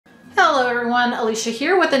Hello everyone, Alicia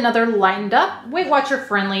here with another lightened up, Weight Watcher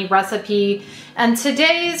friendly recipe. And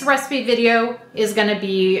today's recipe video is gonna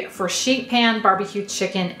be for sheet pan barbecue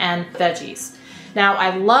chicken and veggies. Now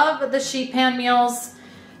I love the sheet pan meals,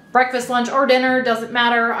 breakfast, lunch, or dinner, doesn't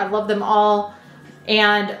matter. I love them all.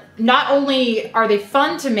 And not only are they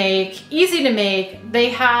fun to make, easy to make, they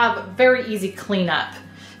have very easy cleanup.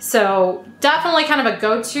 So definitely kind of a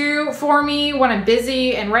go-to for me when I'm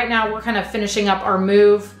busy. And right now we're kind of finishing up our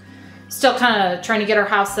move. Still kind of trying to get our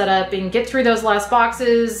house set up and get through those last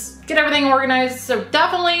boxes, get everything organized. So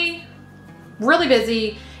definitely really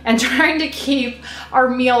busy and trying to keep our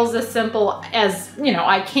meals as simple as,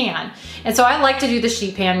 I can. And so I like to do the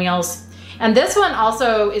sheet pan meals. And this one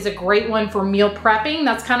also is a great one for meal prepping.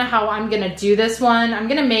 That's kind of how I'm gonna do this one. I'm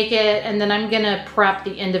gonna make it and then I'm gonna prep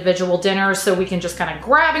the individual dinners so we can just kind of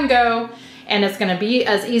grab and go, and it's gonna be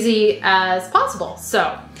as easy as possible.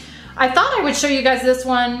 So I thought I would show you guys this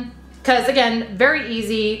one because again, very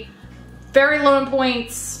easy, very low in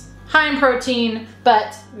points, high in protein,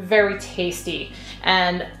 but very tasty.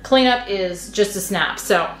 And cleanup is just a snap.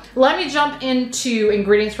 So let me jump into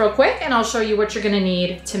ingredients real quick and I'll show you what you're gonna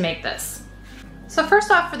need to make this. So first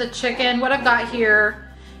off, for the chicken, what I've got here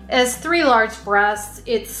is 3 large breasts.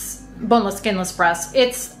 It's boneless, skinless breasts.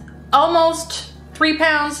 It's almost 3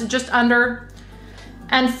 pounds, just under.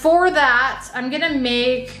 And for that, I'm gonna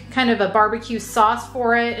make kind of a barbecue sauce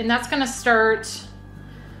for it. And that's gonna start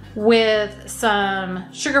with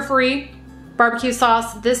some sugar-free barbecue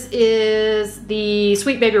sauce. This is the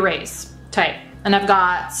Sweet Baby Ray's type. And I've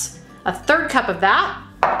got a 1/3 cup of that.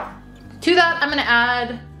 To that, I'm gonna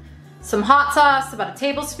add some hot sauce, about a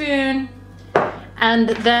tablespoon, and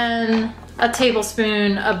then a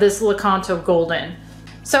tablespoon of this Lakanto Golden.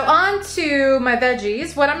 So on to my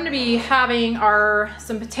veggies. What I'm gonna be having are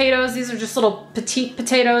some potatoes. These are just little petite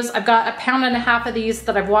potatoes. I've got 1.5 pounds of these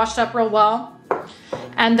that I've washed up real well.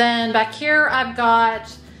 And then back here, I've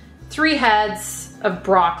got 3 heads of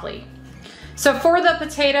broccoli. So for the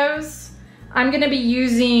potatoes, I'm gonna be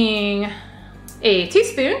using a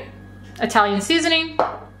teaspoon Italian seasoning,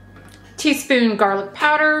 teaspoon garlic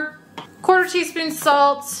powder, 1/4 teaspoon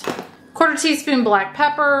salt, 1/4 teaspoon black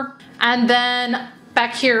pepper, and then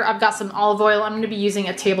back here I've got some olive oil. I'm gonna be using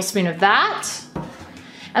a tablespoon of that.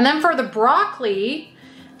 And then for the broccoli,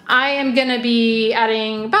 I am gonna be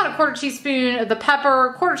adding about a 1/4 teaspoon of the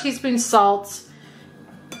pepper, 1/4 teaspoon salt,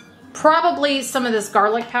 probably some of this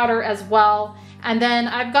garlic powder as well. And then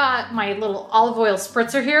I've got my little olive oil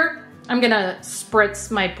spritzer here. I'm gonna spritz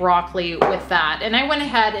my broccoli with that. And I went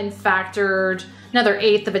ahead and factored another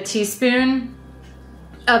 1/8 of a teaspoon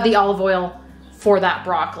of the olive oil for that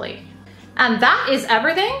broccoli. And that is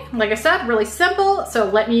everything. Like I said, really simple. So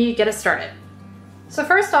let me get it started. So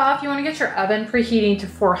first off, you wanna get your oven preheating to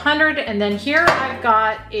 400. And then here I've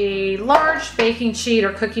got a large baking sheet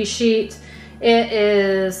or cookie sheet. It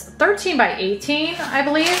is 13 by 18, I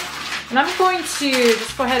believe. And I'm going to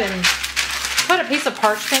just go ahead and put a piece of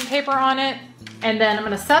parchment paper on it, and then I'm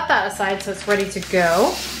gonna set that aside so it's ready to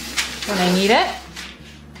go when I need it.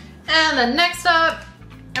 And then next up,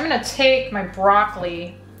 I'm gonna take my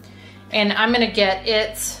broccoli and I'm gonna get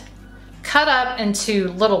it cut up into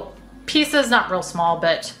little pieces, not real small,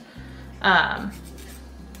 but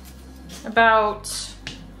about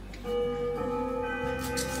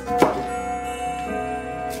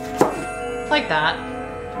like that.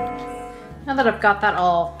 Now that I've got that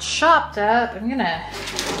all chopped up, I'm gonna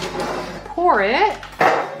pour it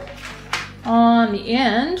on the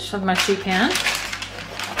end of my sheet pan.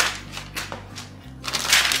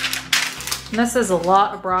 And this is a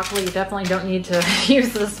lot of broccoli. You definitely don't need to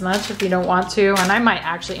use this much if you don't want to. And I might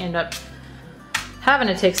actually end up having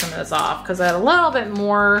to take some of this off because I had a little bit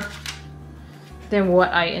more than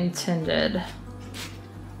what I intended.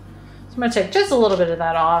 So I'm gonna take just a little bit of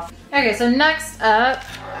that off. Okay, so next up,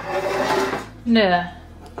 I'm gonna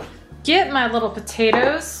get my little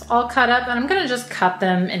potatoes all cut up, and I'm gonna just cut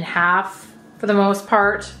them in half for the most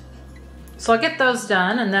part. So I'll get those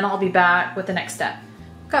done and then I'll be back with the next step.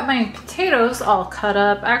 Got my potatoes all cut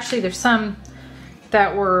up. Actually, there's some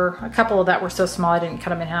that were, a couple that were so small I didn't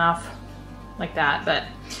cut them in half like that. But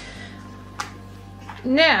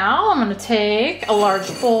now I'm gonna take a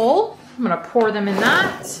large bowl. I'm gonna pour them in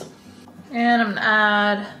that. And I'm gonna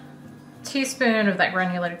add a teaspoon of that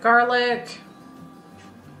granulated garlic,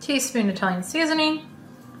 teaspoon Italian seasoning,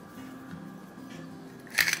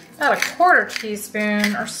 about a 1/4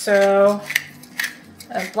 teaspoon or so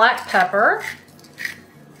of black pepper,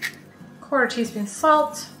 1/4 teaspoon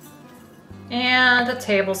salt, and a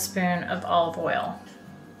tablespoon of olive oil.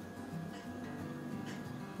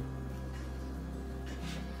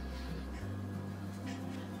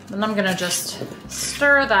 And I'm gonna just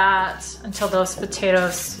stir that until those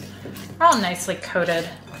potatoes are all nicely coated.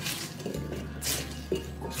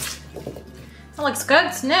 That looks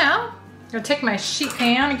good. So now I'm gonna take my sheet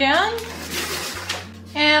pan again,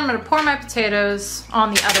 and I'm gonna pour my potatoes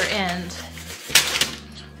on the other end.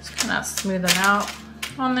 Just kind of smooth them out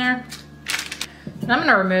on there. And I'm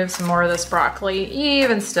gonna remove some more of this broccoli,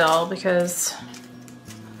 even still, because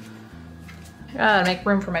I gotta make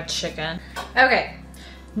room for my chicken. Okay,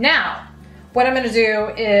 now what I'm gonna do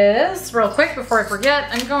is, real quick before I forget,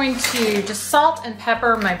 I'm going to just salt and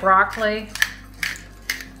pepper my broccoli.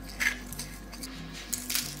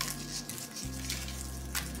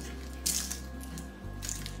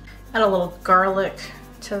 Add a little garlic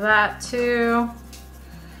to that too,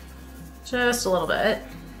 just a little bit.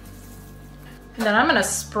 And then I'm gonna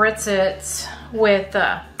spritz it with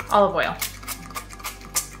olive oil.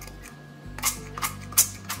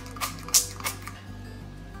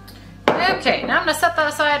 Okay, now I'm gonna set that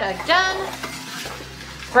aside again.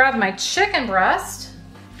 Grab my chicken breast,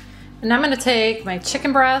 and I'm gonna take my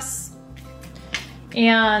chicken breasts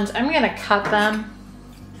and I'm gonna cut them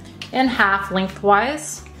in half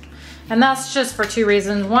lengthwise. And that's just for two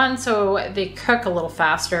reasons. One, so they cook a little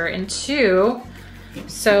faster, and two,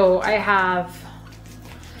 so I have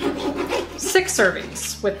 6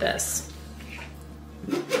 servings with this.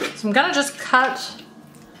 So I'm gonna just cut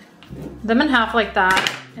them in half like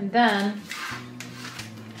that, and then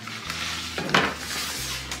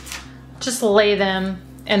just lay them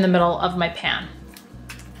in the middle of my pan.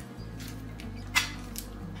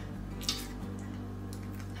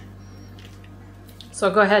 So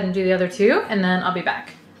I'll go ahead and do the other 2, and then I'll be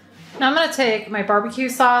back. Now I'm gonna take my barbecue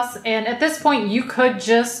sauce, and at this point you could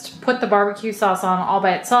just put the barbecue sauce on all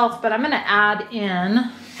by itself, but I'm gonna add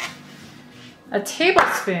in a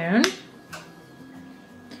tablespoon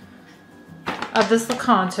of this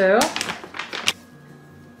Lakanto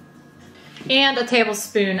and a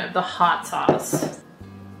tablespoon of the hot sauce.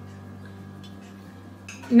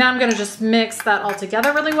 Now I'm gonna just mix that all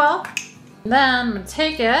together really well. And then I'm gonna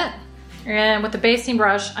take it, and with the basting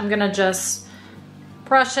brush, I'm gonna just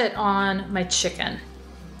brush it on my chicken.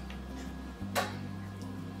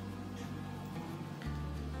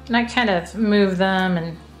 And I kind of move them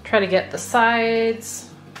and try to get the sides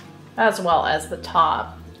as well as the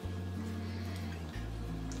top.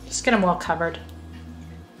 Just get them well covered.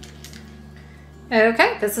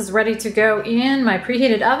 Okay, this is ready to go in my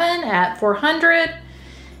preheated oven at 400.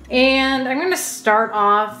 And I'm gonna start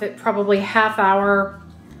off at probably half hour,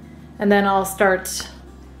 and then I'll start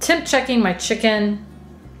temp checking my chicken.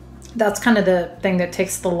 That's kind of the thing that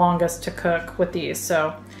takes the longest to cook with these.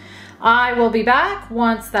 So I will be back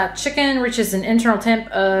once that chicken reaches an internal temp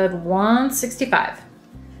of 165.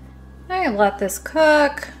 I let this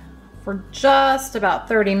cook for just about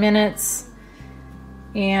 30 minutes.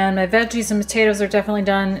 And my veggies and potatoes are definitely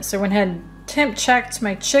done. So I went ahead and temp checked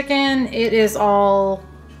my chicken. It is all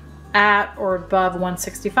at or above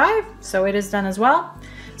 165. So it is done as well.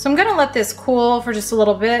 So I'm gonna let this cool for just a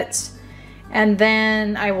little bit, and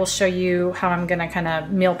then I will show you how I'm gonna kind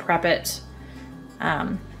of meal prep it,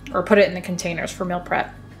 or put it in the containers for meal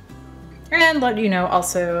prep. And let you know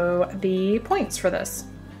also the points for this.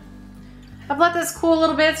 I've let this cool a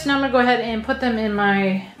little bit, so now I'm gonna go ahead and put them in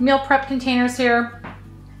my meal prep containers here.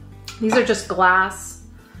 These are just glass.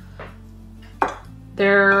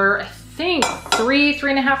 They're, I think,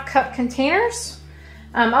 3.5 cup containers.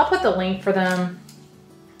 I'll put the link for them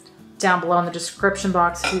down below in the description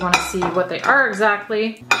box if you want to see what they are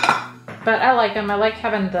exactly. But I like them. I like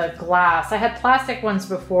having the glass. I had plastic ones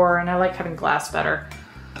before, and I like having glass better.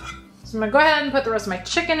 So I'm gonna go ahead and put the rest of my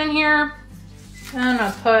chicken in here. And I'm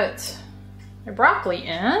gonna put my broccoli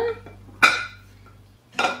in.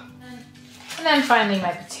 And then finally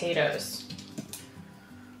my potatoes.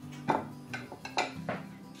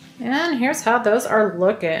 And here's how those are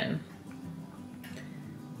looking.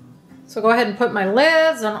 So go ahead and put my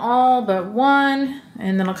lids on all but one,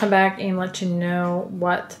 and then I'll come back and let you know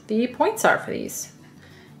what the points are for these.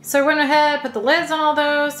 So I went ahead, put the lids on all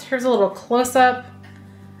those. Here's a little close-up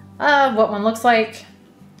of what one looks like.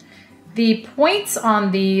 The points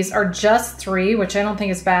on these are just 3, which I don't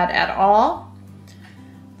think is bad at all.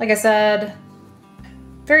 Like I said,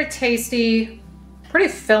 very tasty, pretty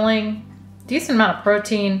filling, decent amount of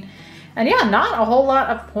protein, and yeah, not a whole lot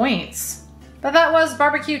of points. But that was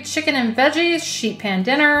barbecue chicken and veggies sheet pan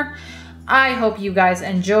dinner. I hope you guys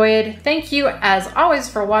enjoyed. Thank you as always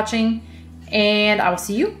for watching, and I will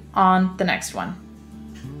see you on the next one.